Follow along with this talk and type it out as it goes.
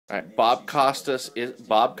Alright, Bob Costas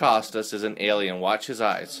is an alien. Watch his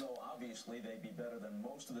eyes.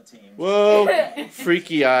 Whoa,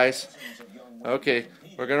 freaky eyes. Okay,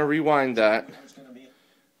 we're gonna rewind that,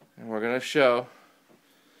 and we're gonna show.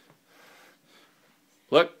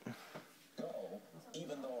 Look.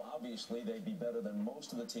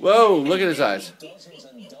 Whoa, look at his eyes.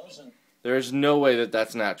 There's no way that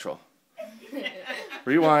that's natural.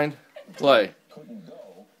 Rewind. Play.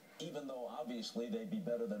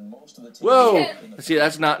 Whoa! See,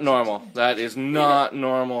 that's not normal. That is not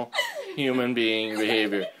normal human being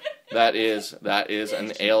behavior. That is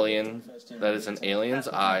an alien. That is an alien's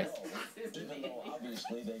eye.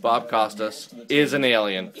 Bob Costas is an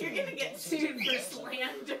alien. You're gonna get sued for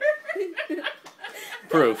slander.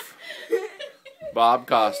 Proof. Bob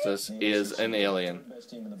Costas is an alien.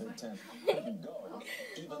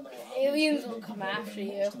 Aliens will come after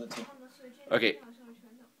you. Okay.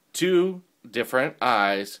 2 different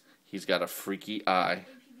eyes. He's got a freaky eye.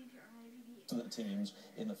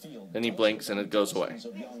 Then he blinks and it goes away.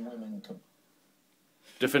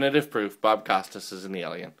 Definitive proof. Bob Costas is an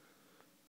alien.